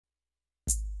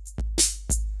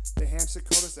The hamster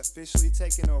cult is officially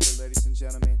taken over, ladies and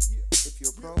gentlemen. If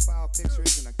your profile picture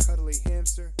isn't a cuddly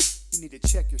hamster, you need to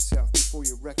check yourself before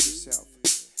you wreck yourself.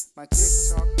 My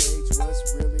TikTok page was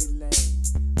really lame,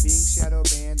 being shadow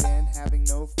banned and having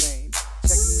no fame.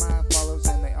 Checking my follows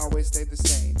and they always stay the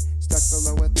same, stuck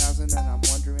below 1,000 and I'm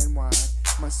wondering why.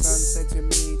 My son said to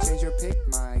me